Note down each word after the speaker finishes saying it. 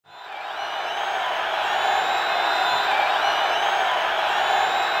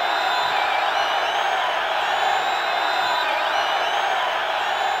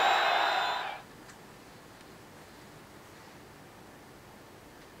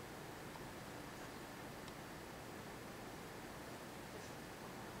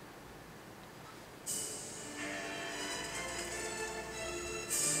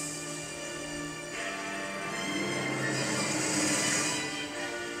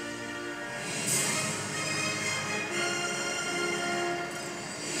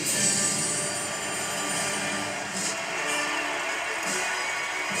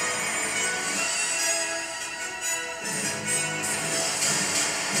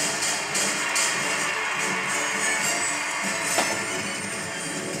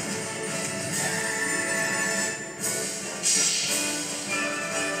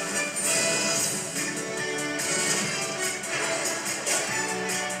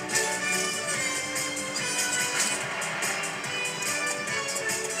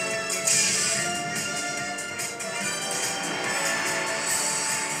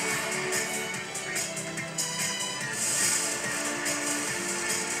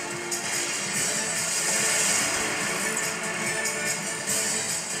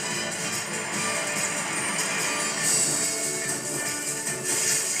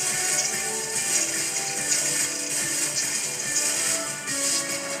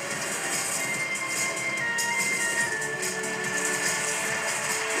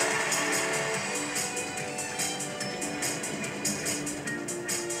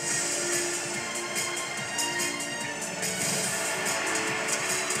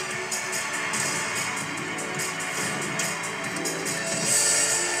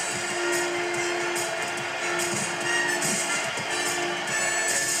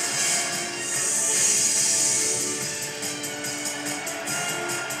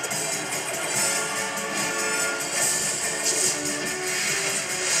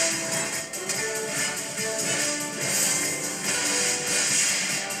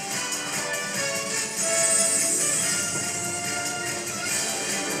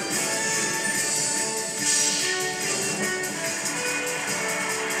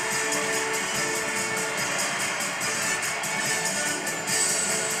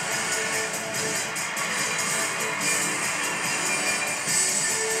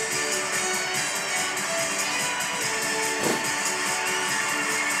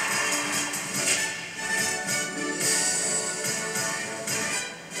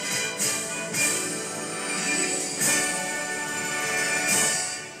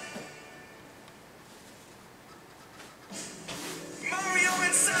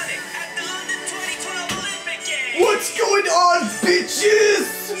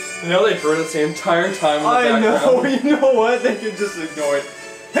You know they heard us the entire time in the background. know, you know what? They can just ignore it.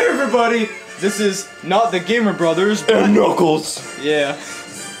 Hey everybody, this is not the Gamer Brothers, but... And Knuckles! Yeah.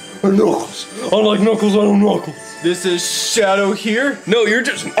 And Knuckles! Unlike Knuckles, I don't Knuckles. This is Shadow here. No, you're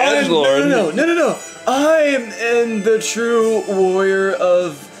just an edgelord. No. I am the true warrior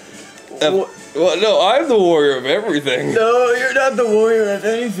of... Well, no, I'm the warrior of everything. No, you're not the warrior of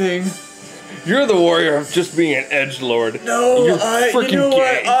anything. You're the warrior of just being an edgelord. No, you're freaking you know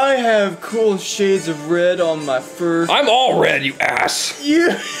gay. what? I have cool shades of red on my fur. I'm all red, you ass.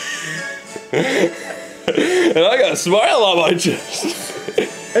 You... And I got a smile on my chest.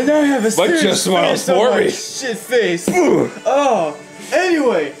 And I have a my chest smiles for me. Shit face. Oh,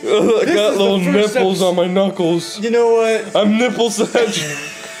 anyway. I got little nipples on my knuckles. You know what? I'm nipples the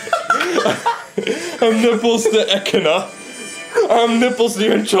I'm nipples the echina. I'm nipples the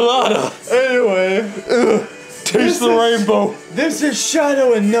enchilada. Anyway. Taste the rainbow. This is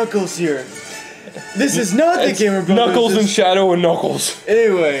Shadow and Knuckles here. This is not the Gamer Brothers. Knuckles and Shadow and Knuckles.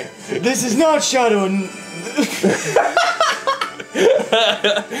 Anyway, this is not Shadow and...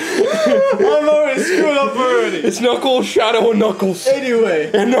 I'm already screwed up already. It's Knuckles, Shadow, and Knuckles. Anyway.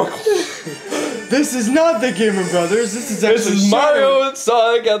 And Knuckles. This is not the Gamer Brothers. This is actually Mario and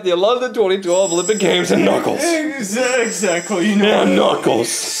Sonic at the London 2012 Olympic Games and Knuckles. Exactly. You know. And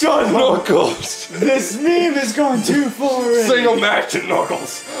Knuckles. Shut up. Knuckles. This meme has gone too far already. Single match at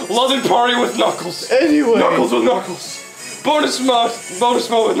Knuckles. London party with Knuckles. Anyway. Knuckles with Knuckles. Bonus mode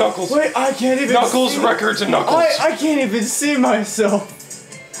with Knuckles. Wait, I can't even Knuckles records and Knuckles. I can't even see myself.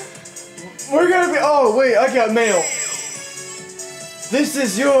 We're gonna be... Oh, wait, I got mail. This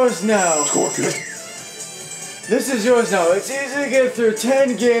is yours now. Scorpion. This is yours now. It's easy to get through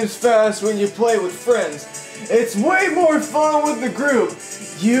 10 games fast when you play with friends. It's way more fun with the group.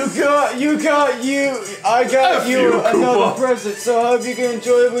 I got you another present, so I hope you can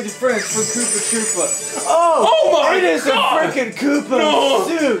enjoy it with your friends from Koopa Troopa. Oh my God! It is a freaking Koopa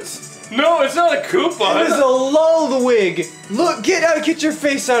suit. No, it's not a Koopa. It is a Ludwig. Look, get your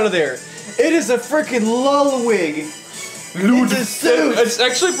face out of there. It is a freaking Ludwig. It's a suit. It's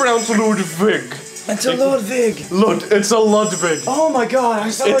actually pronounced Ludwig. It's a Ludwig. It's a Ludwig. Oh my God, I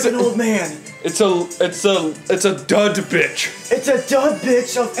sound like an old man. It's a dud bitch. It's a dud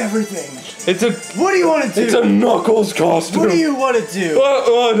bitch of everything. What do you want to do? It's a Knuckles costume. What do you want to do?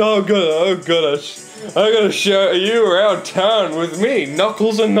 I'm gonna show you around town with me,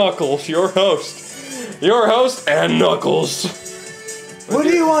 Knuckles and Knuckles, your host and Knuckles. What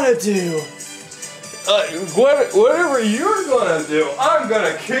do you want to do? Whatever you're gonna do, I'm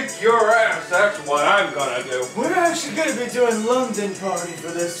gonna kick your ass. That's what I'm gonna do. We're actually gonna be doing London party for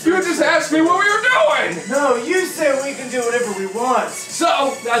this. You just asked me what we were doing. No, you said we can do whatever we want.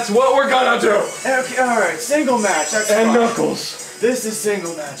 So that's what we're gonna do. Okay, all right, single match. That's and fine. Knuckles. This is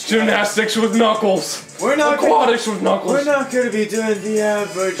single match. Gymnastics with Knuckles. We're not aquatics with Knuckles. We're not gonna be doing the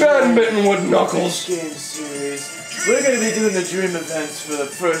average badminton with Knuckles game series. We're going to be doing the dream events for the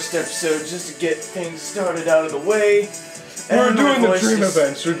first episode just to get things started out of the way. We're doing the dream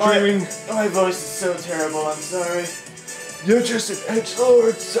events. We're dreaming. My voice is so terrible, I'm sorry. You're just an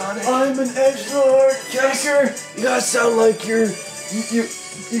edgelord, Sonic. I'm an edgelord, Jacker. You gotta sound like you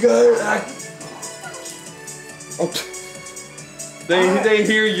gotta act. They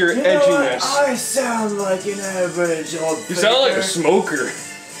hear your edginess. I sound like an average old You sound like a smoker.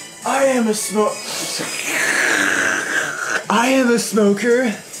 I am a smoker. I am a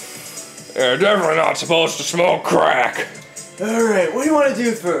smoker. You're definitely not supposed to smoke crack. Alright, what do you want to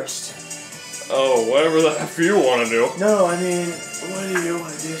do first? Oh, whatever the F you want to do. No, I mean, what do you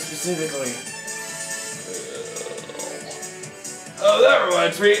want to do specifically? Oh, that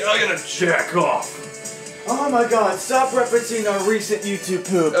reminds me, I gotta jack off. Oh my God, stop referencing our recent YouTube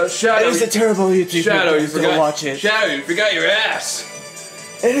poop. Shadow. It is a terrible YouTube Shadow, poop. you forgot. Watch it. Shadow, you forgot your ass.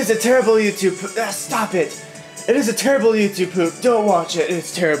 It is a terrible YouTube poop. Stop it. It is a terrible YouTube poop. Don't watch it.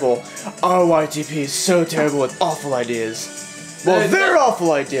 It's terrible. Our YTP is so terrible with awful ideas. Well, they're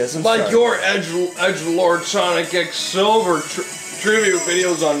awful ideas. I'm sorry. Your edgelord Sonic X Silver tribute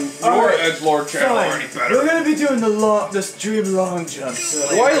videos on your edgelord channel are any better. We're gonna be doing the stream long jump.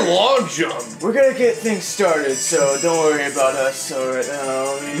 So why long jump? We're gonna get things started, so don't worry about us right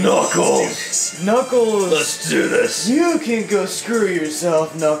now. Knuckles. Knuckles. Let's do this. You can go screw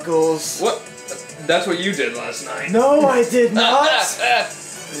yourself, Knuckles. What? That's what you did last night. No, I did not.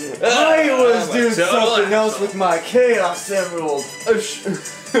 I was doing something else with my Chaos Emerald.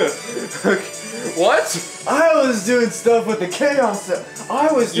 What? I was doing stuff with the Chaos.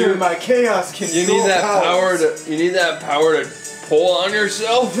 I was doing my Chaos control. You need that power to. You need that power to pull on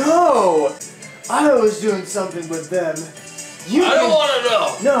yourself. No, I was doing something with them. I don't want to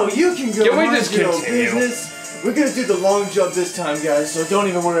know. No, you can go. Can we mind just your own continue? business. We're gonna do the long jump this time, guys. So don't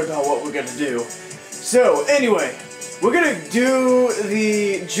even worry about what we're gonna do. So anyway, we're gonna do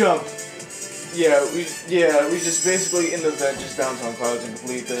the jump. Yeah, we just basically in the vent just bounce on clouds and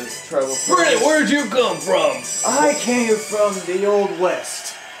complete this travel. Freddy, where'd you come from? I came from the Old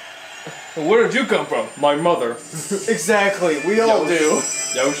West. Where did you come from? My mother. Exactly, we all do.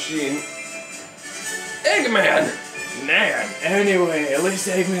 Yoshi. Eggman. Nan. Anyway, at least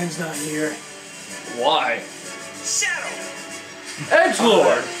Eggman's not here. Why? Shadow.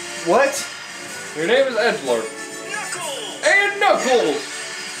 Edgelord. What? Your name is Edgelord. Knuckles. And Knuckles.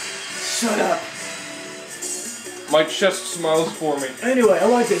 Shut up. My chest smiles for me. Anyway, I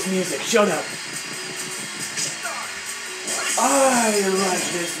like this music. Shut up. I like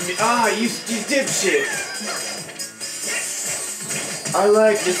this music. You dipshit. I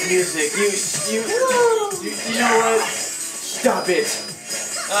like this music. You know what? Stop it.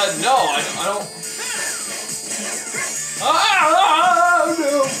 No, I don't. Oh,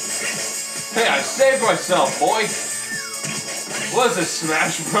 no. Hey, I saved myself, boy. What is this,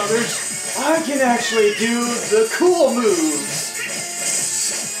 Smash Brothers? I can actually do the cool moves.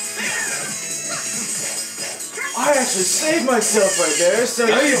 I actually saved myself right there, so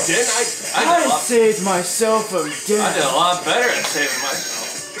no, you didn't. I saved myself from death. I did a lot better at saving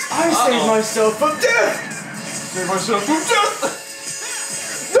myself. I saved myself from death! Saved myself from death!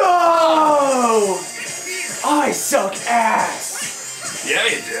 No! I suck ass! Yeah,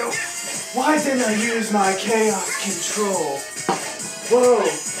 you do. Why didn't I use my chaos control? Whoa.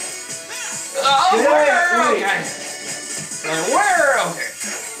 Oh, where? Okay. Where? Okay.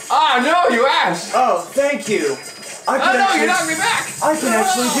 Ah, no, you asked. Oh, thank you. Oh, no, you knocked me back. I can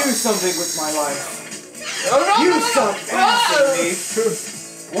actually do something with my life. Oh, no, You no, suck ass,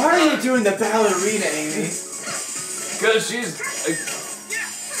 Amy. Why are you doing the ballerina, Amy? Because she's...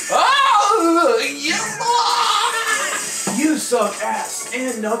 Oh! Yeah. You suck ass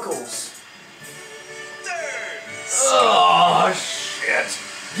and Knuckles. Oh, shit.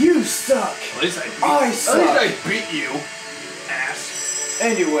 You suck. At least I beat you, ass.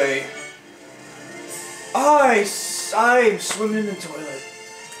 Anyway, I'm swimming in the toilet.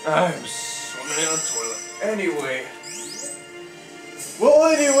 I'm swimming in a toilet. Anyway. Well,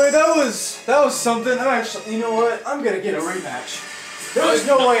 anyway, that was something. I'm actually, you know what? I'm gonna get a rematch. There's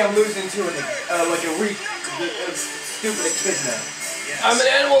no way I'm losing to a stupid echidna. I'm an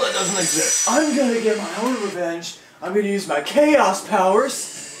animal that doesn't exist. I'm gonna get my own revenge. I'm gonna use my chaos powers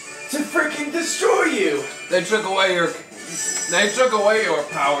to freaking destroy you. They took away your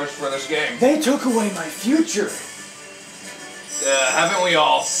powers for this game. They took away my future. Haven't we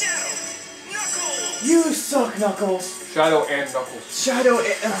all? You suck, Knuckles. Shadow and Knuckles. Shadow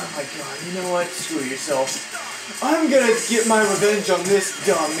and... Oh my god, you know what? Screw yourself. I'm gonna get my revenge on this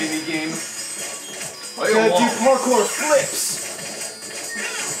dumb minigame. I'm gonna do parkour flips.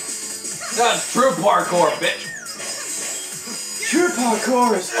 That's true parkour, bitch. True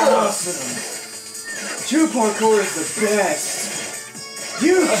parkour is awesome. True parkour is the best.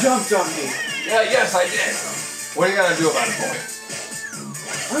 You jumped on me. Yeah, yes, I did. What are you gonna do about it, boy?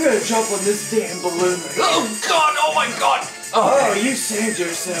 I'm gonna jump on this damn balloon. Oh god! Oh my god! Oh, you saved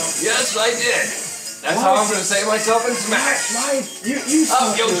yourself. Yes, I did. That's how I'm gonna save myself in Smash. You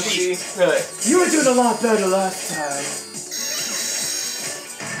suck, Yoshi. You were doing a lot better last time.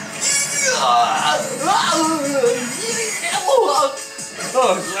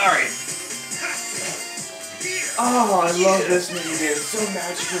 Oh, sorry. Oh, I love this minigame. It's so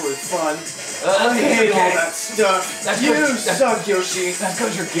magical and fun. I hate all that stuff. You suck, Yoshi. That's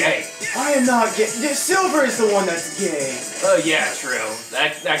because you're gay. I am not gay. Silver is the one that's gay. Oh, yeah, true.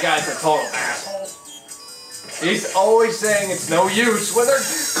 That guy's a total asshole. He's always saying it's no use when there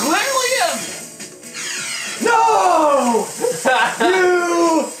clearly is. No!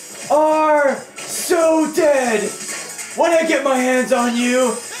 You are so dead. When I get my hands on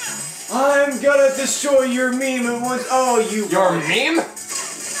you, I'm gonna destroy your meme at once. Oh, Your meme?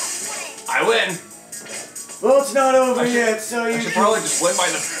 I win. Well, it's not over yet, so you should probably just win by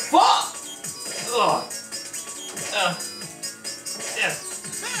the fuck.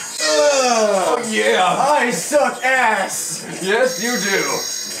 Oh yeah. I suck ass. Yes, you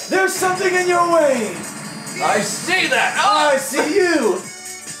do. There's something in your way. I see that. I see you.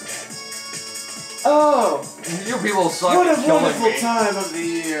 Oh. You people suck What at a killing wonderful me. time of the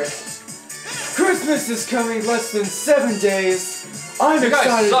year. Christmas is coming less than 7 days. I'm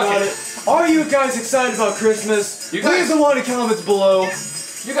excited about it. Are you guys excited about Christmas? Leave the one in the comments below.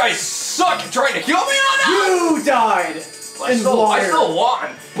 You guys suck at trying to kill me on that. You died I still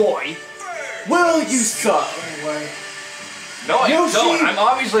won, boy. Well, you suck anyway. No, I don't. I'm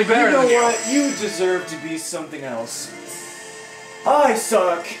obviously better than you. You know what? You deserve to be something else. I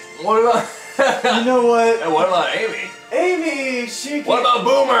suck. What about... You know what? And what about Amy? Amy, she... What about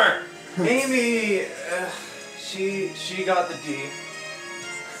Boomer? Amy, she got the D.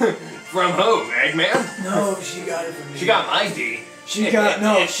 From who? Eggman? No, she got it from me. She got my D.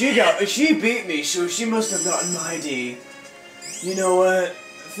 She beat me, so she must have gotten my D. You know what?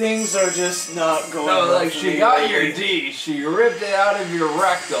 Things are just not going well. No, like, she got your D, she ripped it out of your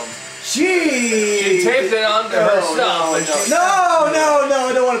rectum. She taped it onto herself. No,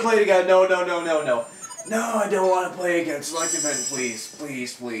 I don't want to play it again. No, I don't want to play again. Select event, please.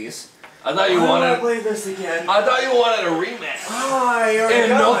 I thought you wanted... I don't want to play this again. I thought you wanted a rematch. I already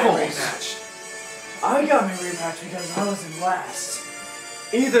got Knuckles. my rematch. I got my rematch because I was in last.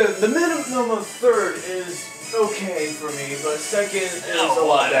 Either the minimum of third is okay for me, but second is a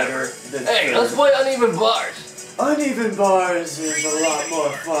lot better than Hey, third. let's play uneven bars. Uneven bars is a lot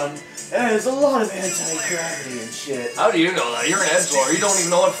more fun. And there's a lot of anti-gravity and shit. How do you know that? You're an edgelord. You don't even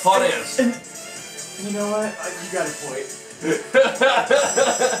know what fun is. And you know what? You got a point.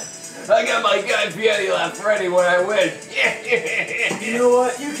 I got my Guy Fieri laugh ready when I win. You know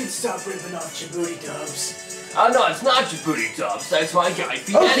what? You can stop ripping off your booty dubs. Oh no, it's not your booty tubs. That's my Guy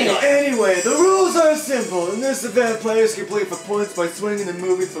Fieri. Okay, anyway, the rules are simple. In this event, players complete for points by swinging and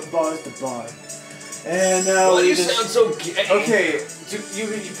moving from bar to bar. And now you sound so gay. Okay,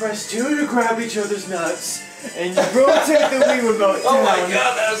 you press 2 to grab each other's nuts, and you rotate the Wii remote down. Oh my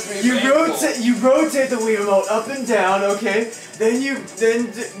god, that's me. You rotate the Wii remote up and down. Okay, then you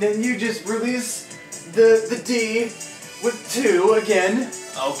just release the D with 2 again.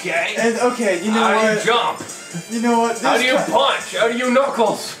 Okay. And okay, you know what? How do you jump? You know what? How do you punch? How do you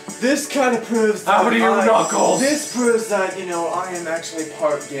knuckles? This kind of proves that How do you knuckles? This proves that, you know, I am actually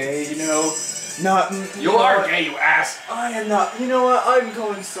part gay, you know. Not... You are gay, you ass. I am not. You know what? I'm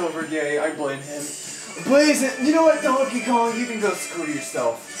going silver gay. I blame him. Blazing. You know what, Donkey Kong? You can go screw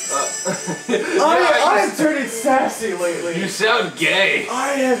yourself. I am turning sassy lately. You sound gay.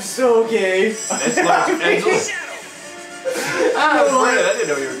 I am so gay. That's like Angel. I didn't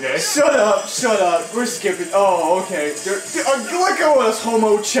know you were gay. Shut up. We're skipping. Oh, okay. Let go of this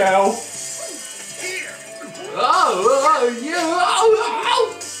homo chow.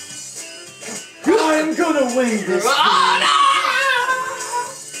 I'm gonna win this.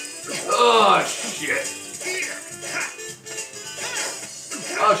 Oh shit.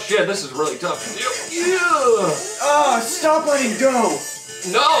 Oh shit, this is really tough. Stop letting go.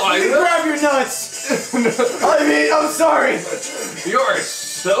 No, grab your nuts. I'm sorry. You are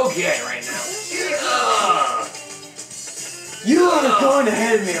so gay right now. You are going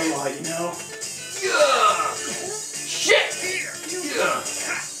ahead of me a lot, you know. Shit.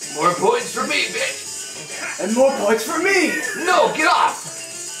 More points for me, bitch. And more points for me. No, get off.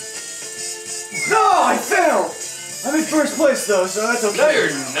 No, I fell. I'm in first place though, so that's okay. No,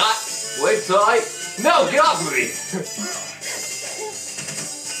 you're not. Wait till No, get off of me.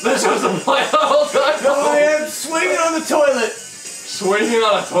 This was the plan the whole time. No. I am swinging on the toilet. Swinging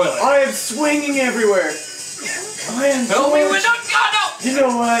on a toilet. I am swinging everywhere. I am. Help me with no. You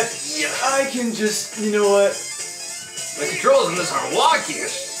know what? I can just. You know what? The controls in this are wonky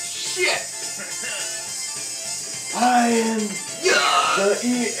as shit. I am.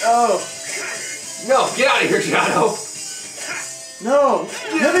 No, get out of here, Shadow. No.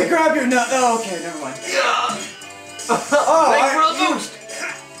 Let me grab your nut. Oh, okay, never mind. Thanks for the boost.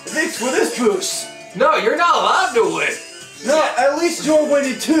 Thanks for this boost. No, you're not allowed to win. No, at least you're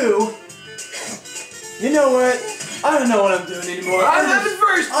winning too. You know what? I don't know what I'm doing anymore. I'm in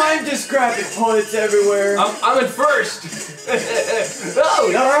first. I'm just grabbing points everywhere. I'm in first. No,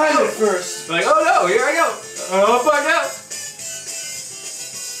 I'm in first. Like, oh no, here I go. Up I go.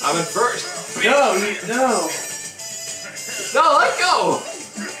 I'm in first. No. No, let go.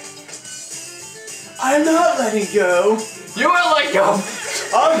 I'm not letting go. You will let go.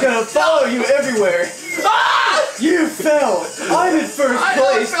 I'm gonna follow you everywhere. Ah! You fell. I'm in first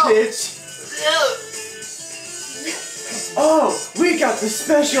place, bitch. Oh, we got the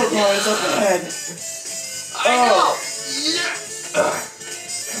special bars up ahead. I know.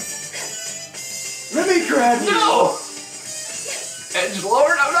 Let me grab you. No.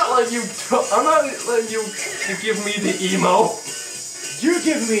 Edgelord, I'm not letting you give me the emo. You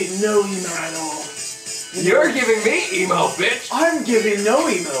give me no emo at all. You're giving me emo, bitch. I'm giving no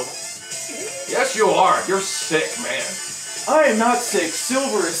emo. Yes, you are. You're sick, man. I am not sick.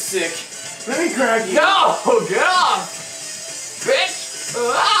 Silver is sick. Let me grab you. No! Get off! Bitch!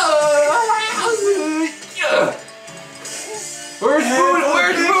 Where's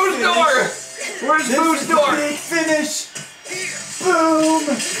Boo's door? Where's Boo's door? Big finish.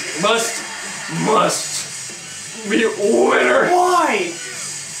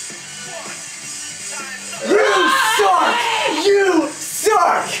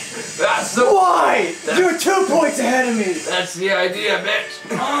 You're 2 points ahead of me. That's the idea, bitch.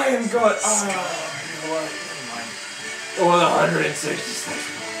 I am going. You know what? Or the 166.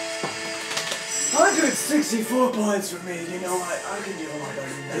 164 points for me. You know what? I can do a lot better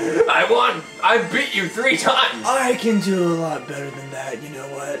than that. I won. I beat you 3 times. I can do a lot better than that. You know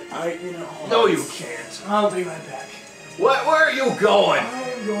what? No, you can't. I'll be right back. What? Where are you going?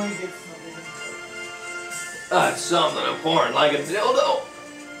 I'm going to get something important. Something important, like a dildo.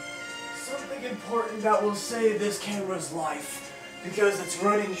 Something important that will save this camera's life. Because it's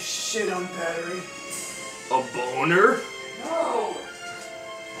running shit on battery. A boner? No!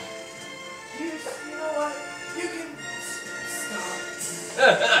 You know what? You can stop.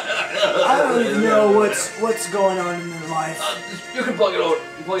 I don't even know what's going on in their life. You can plug it over.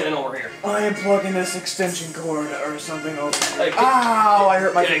 Plug it in over here. I am plugging this extension cord or something over here. Hey, Ow! I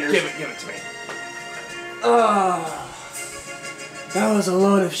hurt my fingers. Give it to me. That was a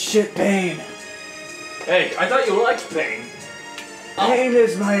load of shit pain. Hey, I thought you liked pain. Pain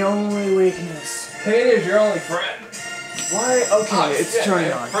is my only weakness. Pain is your only friend. Why? Okay, it's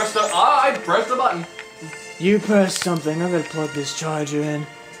turning on. I pressed the button. You pressed something. I'm gonna plug this charger in.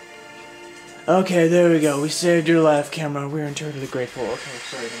 Okay, there we go. We saved your life, camera. We're eternally grateful. Okay,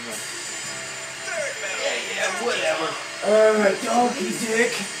 sorry. Yeah, whatever. Alright, Donkey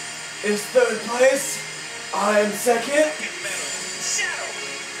Dick is 3rd place. I'm 2nd.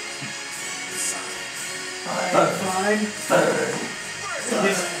 I'm fine.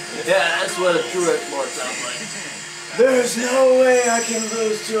 Yeah, that's what a true explorer sounds like. There's no way I can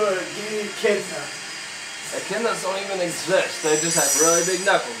lose to a gay echidna. Echidnas don't even exist. They just have really big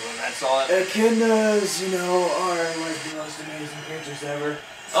knuckles, and that's all. Echidnas, you know, are like the most amazing creatures ever.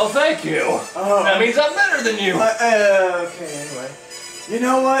 Oh, thank you. Oh, that means I'm better than you. Okay, anyway. You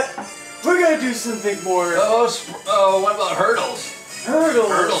know what? We're gonna do something more. What about hurdles?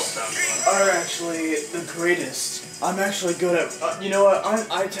 Hurdles sound fun. Are actually the greatest. I'm actually good at. You know what?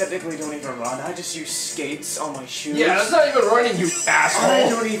 I technically don't even run. I just use skates on my shoes. Yeah, that's not even running, you asshole. I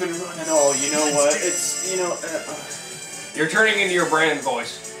don't even run at all. You know what? It's You're turning into your Brandon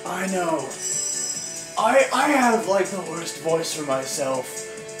voice. I know. I have like the worst voice for myself.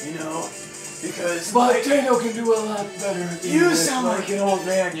 You know, because But Daniel can do a lot better. You sound like an old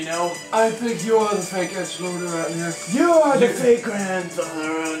man. You know. I think you are the fake explorer around here. You are the fake grandfather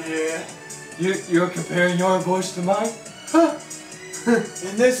around here. You're comparing your voice to mine? Huh?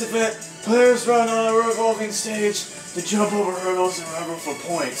 In this event, players run on a revolving stage to jump over hurdles and rubber for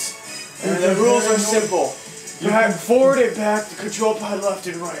points. And the rules are simple. Back, forward and back, the control pad left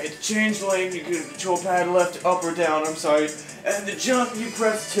and right. Change lane, you can control pad left, up or down, I'm sorry. And the jump, you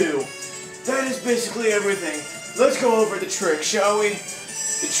press 2. That is basically everything. Let's go over the trick, shall we?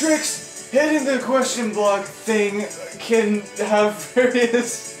 The tricks, hitting the question block thing can have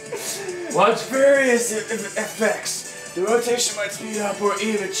various effects. The rotation might speed up or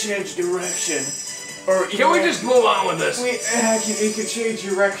even change direction. Or can we just move on with this? It can change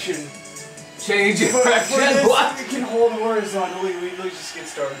direction. Change direction? This, What? You can hold horizontally. Let's just get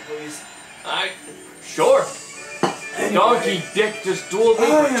started, please. Sure. Anyway, Donkey Dick just dueled me I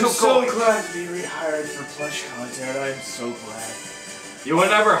for am 2 so coins. glad to be rehired for plush content. I am so glad. You were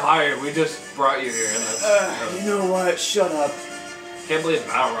never hired. We just brought you here. And that's, You know what? Shut up. Can't believe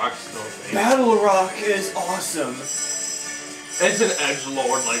Battle Rock's still a thing. Battle Rock is awesome. It's an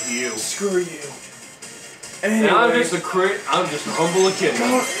edgelord like you. Screw you. Anyway, And I'm just a humble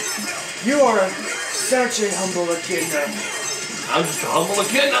echidna. You are such a humble echidna. I'm just a humble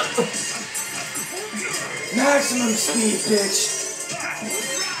echidna. Maximum speed, bitch.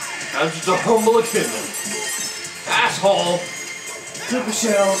 I'm just a humble echidna. Asshole. Super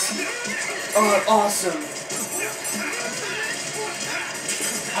shells are awesome.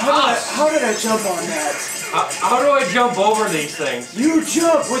 How did I jump on that? How do I jump over these things? You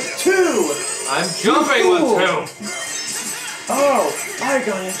jump with 2! I'm jumping with 2! Oh, I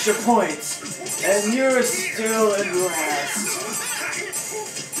got extra points. And you're still in last.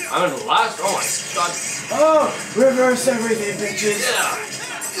 I'm in last? Oh my god. Oh, reverse everything, bitches. Yeah.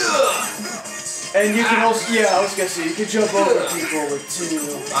 And you can also, I was gonna say, you can jump over people with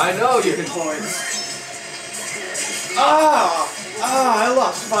 2. I know you can. Points. I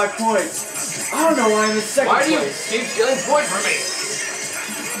lost 5 points. I don't know why I'm in 2nd place. Why do you keep stealing points from me?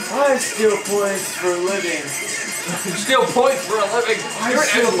 I steal points for a living. You steal points for a living? You're an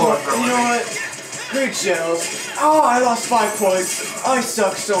edgelord for a living. You know what? Great shells. Oh, I lost 5 points. I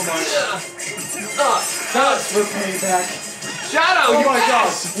suck so much. That's for payback. Shadow, Oh my god,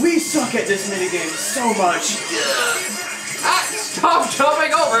 we suck at this minigame so much. Stop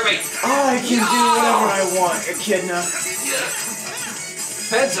jumping over me. I can do whatever I want, Echidna.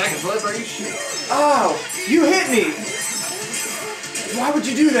 10 seconds left, are you shooting? Ow! You hit me! Why would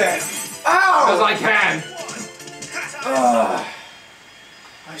you do that? Ow! Because I can.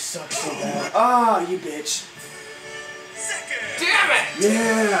 I suck so bad. Ah, you bitch. Damn it!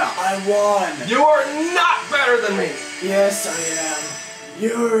 Yeah, I won. You are not better than me. Yes, I am.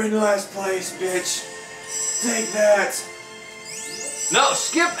 You're in last place, bitch. Take that. No,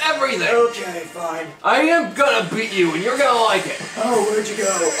 skip everything. Okay, fine. I am gonna beat you, and you're gonna like it. Oh, where'd you go?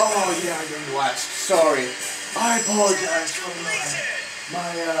 Oh, yeah, you're last. Sorry. I apologize for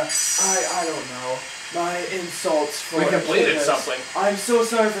I don't know. My insults for We completed echidnas. something. I'm so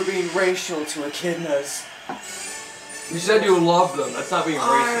sorry for being racial to echidnas. You said you loved them. That's not being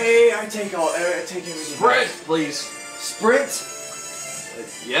racist. I take everything. Sprint, please. Sprint?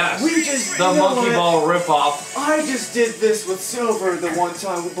 Yes. We just the monkey ball ripoff. I just did this with Silver the one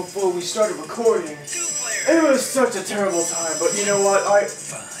time before we started recording. It was such a terrible time, but you know what? I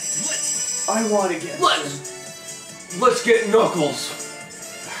won again. Let's get Knuckles.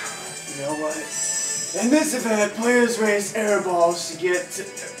 You know what? In this event, players race air balls to get to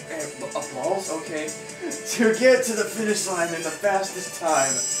balls. Okay, to get to the finish line in the fastest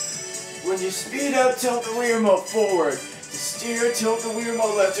time. When you speed up, tilt the rear remote forward. To steer, tilt the wheel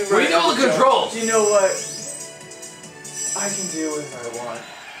remote left and right. We know the controls! You know what? I can do it if I want.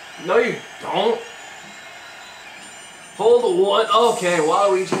 No, you don't. Hold one. Okay,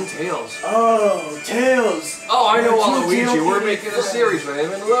 Waluigi and Tails. Oh, Tails! Oh, I know Waluigi. We're making a series with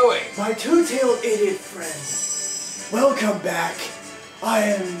him and Louie. My two-tailed idiot friend. Welcome back. I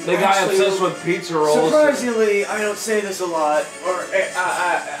am the guy obsessed with pizza rolls. Surprisingly, I don't say this a lot, or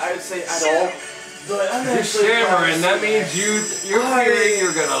I would say at all. But I'm You're stammering. That means you're fearing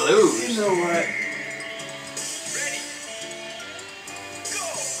you're gonna lose. You know what?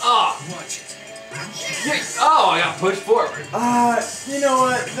 Ah. Oh, I got pushed forward. You know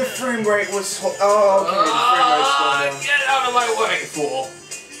what? The frame rate was. Oh, okay. The frame rate get out of my way, fool.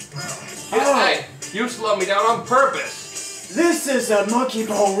 Hey, you slowed me down on purpose. This is a monkey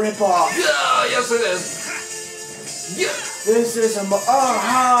ball ripoff. Yeah, yes it is. Yeah. This is a oh,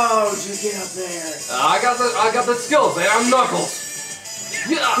 how'd you get up there? I got the skills, man. I'm Knuckles.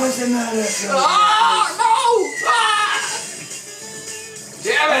 Yeah. Doesn't matter. No! Ah!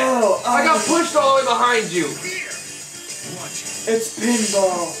 Damn it! I got pushed all the way behind you. It's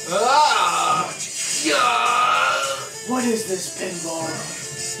pinball. Ah! Yeah. What is this pinball?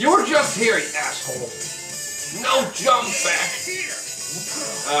 You were just here, you asshole. No jump back.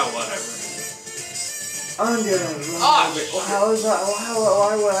 Whatever. I'm gonna run. How is that?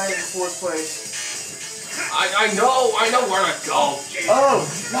 Why would I in fourth place? I know where to go, Jason. Oh,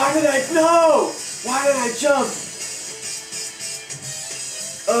 why did I jump?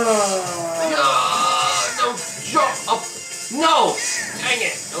 No, jump up. No, dang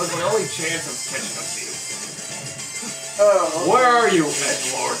it. That was my only chance of catching up to you. Where are you,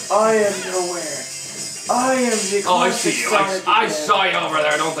 Edgelord? I am nowhere. I am the I see you. I saw you over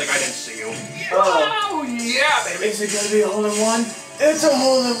there. I don't think I didn't see you. Oh, yeah, baby. Is it gonna be a hole-in-one? It's a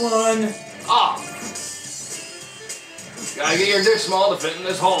hole-in-one. Ah. Gotta get your dick small to fit in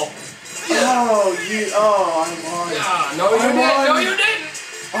this hole. Oh, I won. Yeah, no, you didn't. No, you didn't.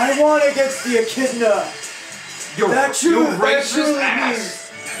 I won against the echidna. That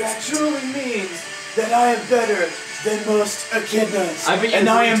truly means that I am better than most echidnas. And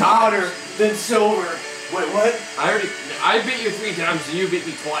I am hotter than Silver. Wait, what? I beat you 3 times and you beat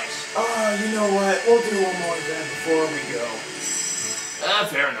me twice. You know what? We'll do one more event before we go.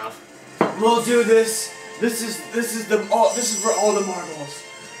 Fair enough. We'll do this. This is for all the marbles.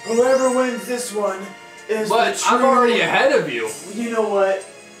 Whoever wins this one is the true. I'm already ahead of you. You know what?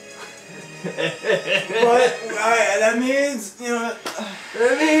 That means, you know.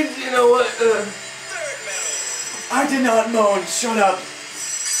 That means, you know what? I did not moan. Shut up.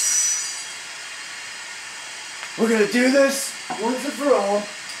 We're gonna do this once and for all.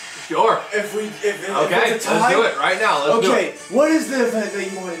 Sure. If it's a tie, let's do it right now. Let's do it. Okay, what is the event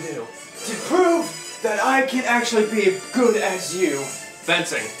that you want to do? To prove that I can actually be as good as you.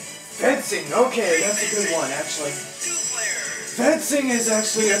 Fencing. Fencing, okay, that's a good one, actually. Fencing is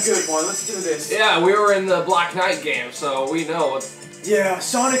actually a good one. Let's do this. Yeah, we were in the Black Knight game, so we know what. Yeah,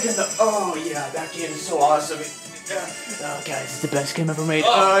 Sonic and the. Oh, yeah, that game is so awesome. Oh, guys, it's the best game ever made.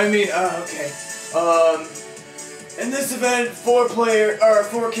 Okay. In this event, 4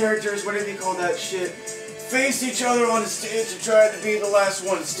 characters, whatever you call that shit, face each other on the stage and try to be the last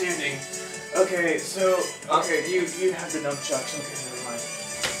one standing. Okay, so you have the nunchucks. Okay, never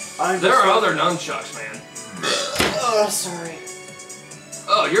mind. There are other nunchucks, man. Oh, sorry.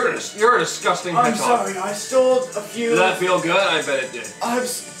 Oh, you're a disgusting hedgehog. I'm sorry, I stole a few... Did that feel good? I bet it did.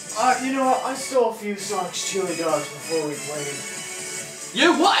 You know what? I stole a few Sonic's chili dogs before we played.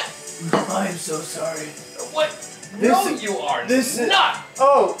 You what? I'm so sorry. What? You are not!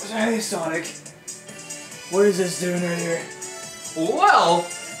 Oh, hey Sonic. What is this doing right here? Well,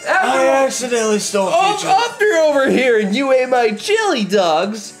 I accidentally stole a few chili. After over here and you ate my chili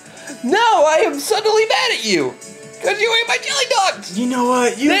dogs, now I am suddenly mad at you. Because you ate my chili dogs! You know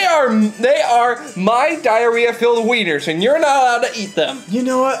what? They are my diarrhea-filled wieners, and you're not allowed to eat them. You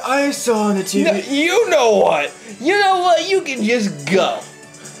know what? I saw on the TV... No, you know what? You know what? You can just go.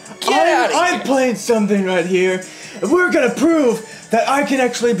 Get out of here. I'm playing something right here. We're gonna prove that I can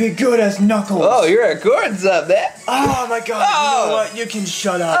actually be good as Knuckles. Oh, you're at Gordon's up there. Oh my god, Oh. you know what? You can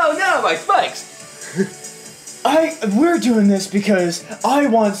shut up. Oh no, my spikes. We're doing this because I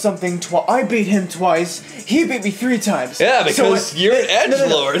won something I beat him twice. He beat me 3 times. Yeah, because you're an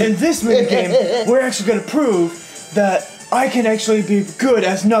edgelord. In this minigame, we're actually gonna prove that I can actually be good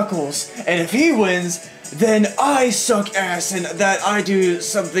as Knuckles. And if he wins, then I suck ass and that I do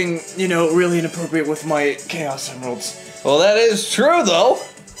something, you know, really inappropriate with my Chaos Emeralds. Well, that is true, though.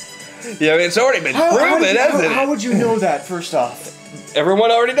 Yeah, I mean, it's already been proven, hasn't it? How would you know that, first off?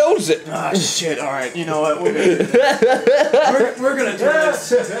 Everyone already knows it. Ah, shit, alright, you know what, we're gonna do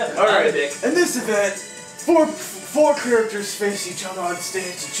this. Alright, in this event, four characters face each other on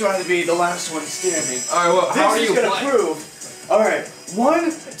stage to try to be the last one standing. Alright, well, how are you This is gonna prove. Alright, 1,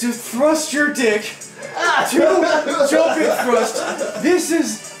 to thrust your dick. 2, jumping thrust. This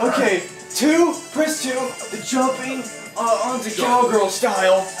is, okay, 2, press 2, the jumping onto cowgirl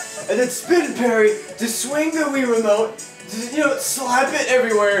style. And then spin parry to swing the Wii remote. You know, slap it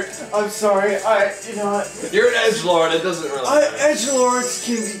everywhere. I'm sorry, you know what? You're an edgelord, it doesn't really matter. Edgelords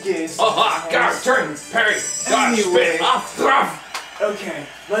can be gays. Oh, God, turn, parry, dodge, Anyway. spin, off, thruff. Okay,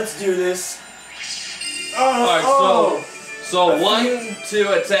 let's do this. Alright, so 1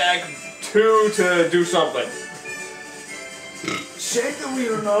 to attack, 2 to do something. Shake the Wii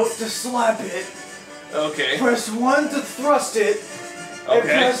remote to slap it. Okay. Press 1 to thrust it. And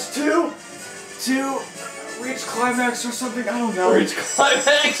Okay. press 2 to reach climax or something. I don't know. Reach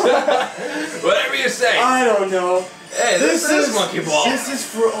climax. Whatever you say. I don't know. Hey, this is Monkey Ball. This is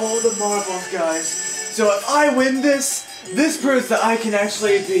for all the marbles, guys. So if I win this proves that I can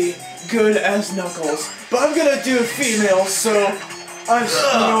actually be good as Knuckles. But I'm gonna do females, so you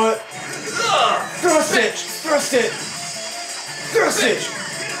know what? Thrust it! Thrust it! Thrust it!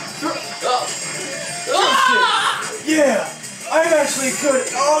 Thrust it! Yeah! I'm actually good.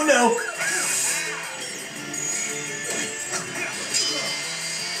 Oh no!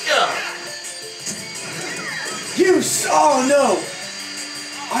 Oh no!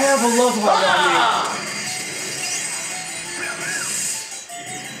 I have a love heart on me.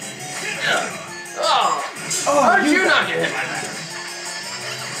 Oh, how did you not get hit by that?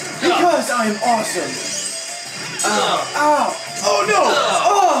 Because I'm awesome. Ow! Oh no!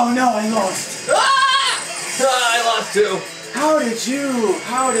 Oh no! I lost. I lost too. How did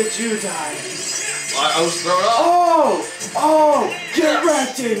you die? I was thrown off. Oh! Oh! Get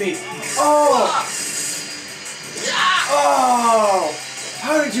wrecked, Amy! Oh! Oh!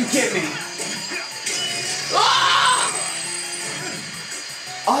 How did you get me?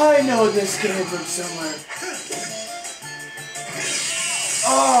 I know this game from somewhere.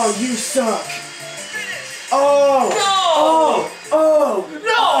 Oh, you suck. Oh! No! Oh!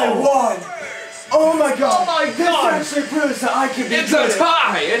 No! I won! Oh my god! Oh my This god! actually proves that I can be It's good a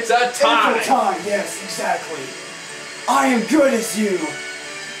tie! It's a tie! It's a tie, yes, exactly. I am good as you.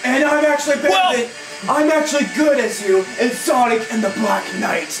 And I'm actually better than... I'm actually good as you in Sonic and the Black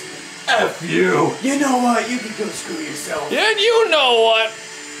Knight. F you! You know what? You can go screw yourself. And you know what?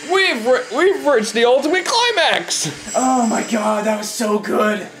 We've reached the ultimate climax. Oh my god, that was so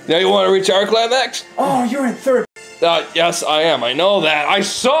good. Now you want to reach our climax? Oh, you're in third. Yes, I am. I know that. I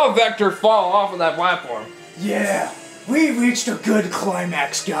saw Vector fall off of that platform. Yeah, we reached a good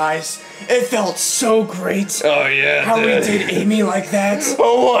climax, guys. It felt so great. Oh yeah. How we did Amy like that.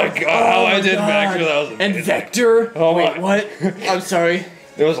 Oh my god, how my I did God. Vector. That was And amazing. Vector. Oh Wait, my- what? I'm sorry.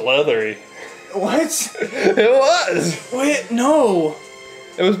 It was leathery. What? It was. Wait, no.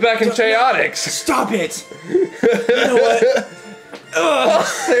 It was back in Chaotix. Stop it. You know what? Ugh,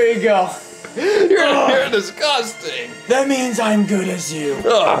 there you go. You're disgusting. That means I'm good as you.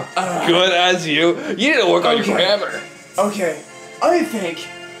 Ugh, good as you. You need to work on your Okay. grammar. Okay, I think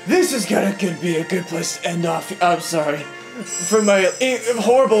this is could be a good place to end off. I'm sorry for my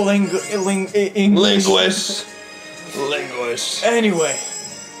horrible English. Linguist. Anyway,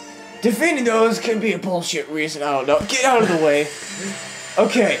 defeating those can be a bullshit reason. I don't know. Get out of the way.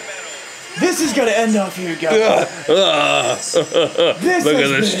 Okay. This is gonna end off here, guys. Look at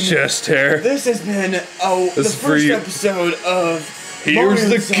this chest hair. This has been the for first you. episode of Here's Mario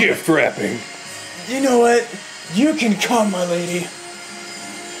the and Sonic. gift wrapping. You know what? You can come, my lady.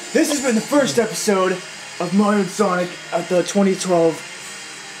 This has been the first episode of Mario and Sonic at the 2012,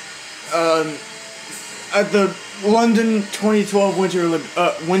 at the London 2012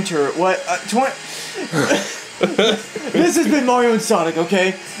 This has been Mario and Sonic,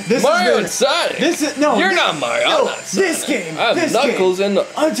 okay? Mario and Sonic? You're not Mario. I'm not Sonic. This game. I'm this Knuckles game. and...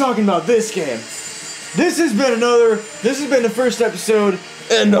 I'm talking about this game. This has been the first episode.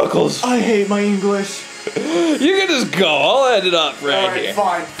 And Knuckles. I hate my English. You can just go. I'll end it up right Alright, here.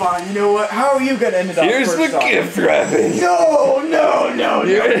 fine. You know what? How are you gonna end it up? Here's the gift wrapping. No.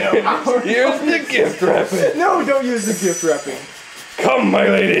 Here's the gift wrapping. No, don't use the gift wrapping. Come, my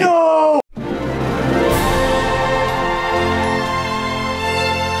lady. No.